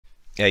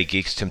Hey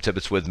geeks, Tim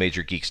Tibbetts with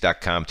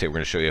MajorGeeks.com. Today we're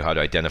going to show you how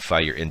to identify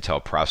your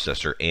Intel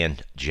processor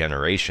and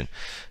generation.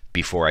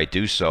 Before I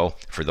do so,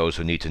 for those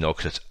who need to know,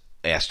 because it's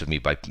asked of me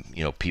by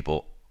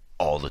people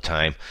all the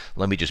time,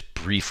 let me just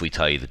briefly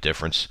tell you the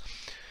difference.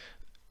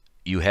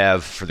 You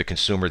have, for the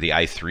consumer, the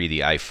i3, the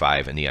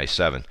i5, and the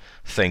i7.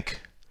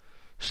 Think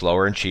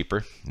slower and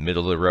cheaper,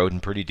 middle of the road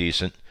and pretty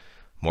decent,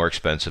 more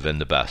expensive and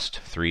the best.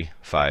 3,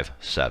 5,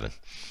 7.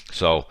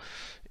 So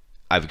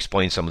I've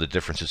explained some of the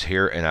differences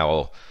here, and I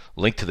will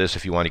link to this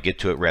if you want to get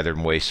to it rather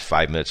than waste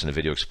 5 minutes in a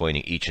video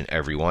explaining each and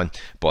every one.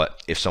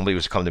 But if somebody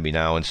was to come to me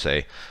now and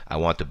say, I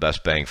want the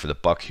best bang for the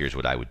buck, here's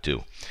what I would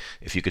do.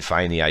 If you could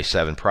find the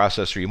i7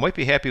 processor, you might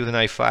be happy with an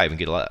i5 and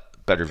get a lot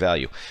better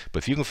value.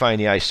 But if you can find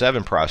the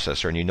i7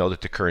 processor and you know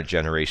that the current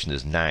generation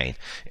is 9,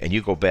 and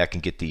you go back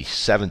and get the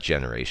 7th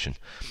generation,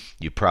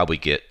 you probably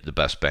get the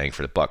best bang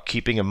for the buck.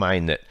 Keeping in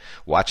mind that,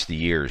 watch the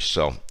years.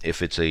 So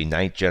if it's a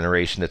 9th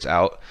generation that's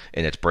out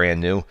and it's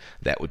brand new,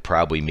 that would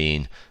probably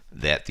mean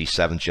that the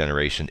 7th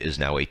generation is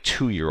now a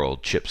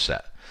 2-year-old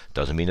chipset.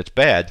 Doesn't mean it's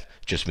bad,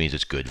 just means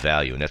it's good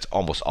value. And that's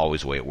almost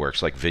always the way it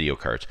works, like video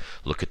cards.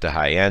 Look at the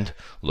high end,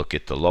 look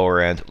at the lower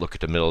end, look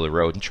at the middle of the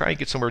road, and try and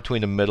get somewhere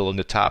between the middle and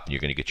the top, and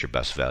you're going to get your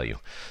best value.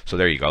 So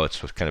there you go. It's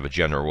kind of a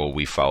general rule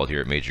we followed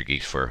here at Major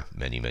Geeks for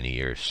many, many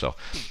years. So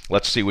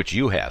let's see what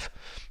you have.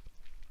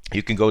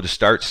 You can go to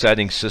Start,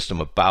 Settings, System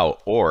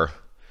About, or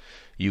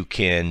you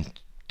can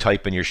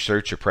type in your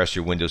search or press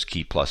your Windows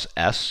key plus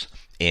S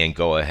and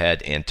go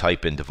ahead and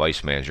type in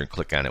Device Manager and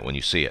click on it when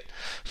you see it.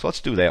 So let's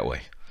do that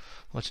way.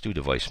 Let's do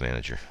Device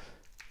Manager.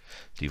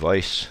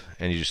 Device,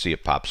 and you just see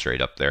it pop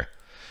straight up there.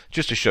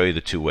 Just to show you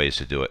the two ways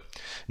to do it.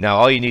 Now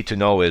all you need to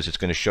know is it's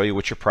going to show you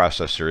what your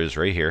processor is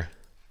right here.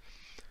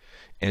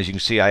 And as you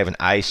can see, I have an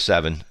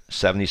i7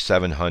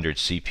 7700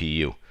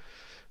 CPU.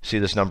 See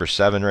this number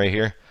 7 right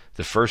here?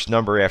 The first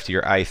number after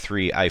your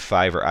i3,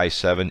 i5, or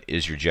i7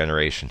 is your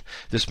generation.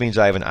 This means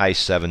I have an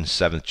i7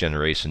 7th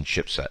generation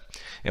chipset.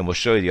 And we'll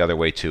show you the other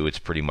way too. It's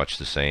pretty much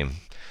the same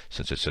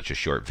since it's such a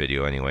short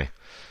video anyway.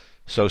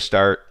 So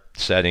Start,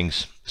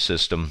 Settings,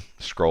 System,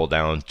 scroll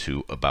down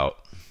to About.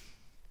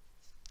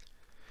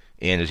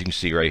 And as you can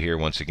see right here,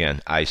 once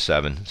again,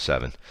 i7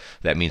 7.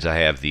 That means I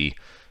have the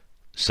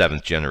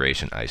 7th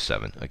generation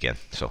i7 again.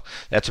 So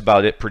that's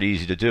about it. Pretty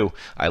easy to do.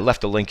 I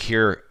left a link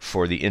here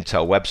for the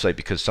Intel website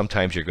because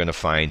sometimes you're going to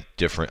find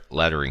different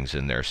letterings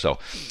in there. So,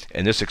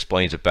 and this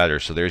explains it better.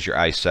 So there's your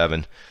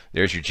i7,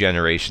 there's your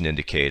generation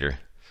indicator,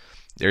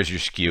 there's your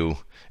SKU,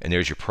 and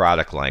there's your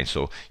product line.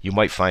 So you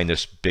might find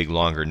this big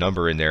longer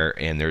number in there,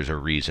 and there's a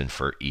reason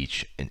for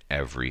each and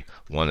every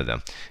one of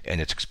them.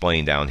 And it's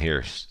explained down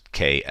here,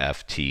 K,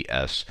 F, T,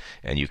 S,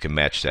 and you can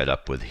match that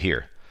up with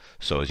here.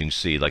 So as you can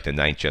see, like the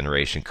 9th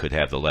generation could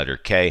have the letter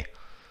K,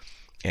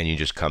 and you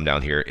just come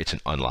down here, it's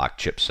an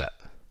unlocked chipset.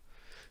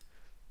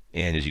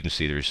 And as you can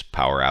see, there's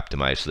power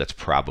optimized, so that's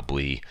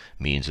probably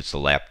means it's the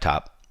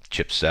laptop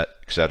chipset,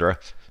 etc.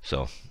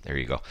 So there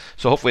you go.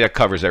 So hopefully that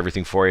covers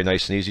everything for you,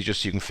 nice and easy,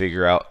 just so you can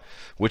figure out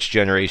which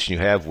generation you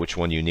have, which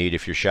one you need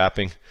if you're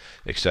shopping,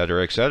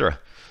 etc., etc.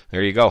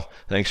 There you go.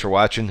 Thanks for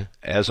watching.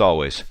 As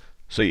always,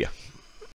 see ya.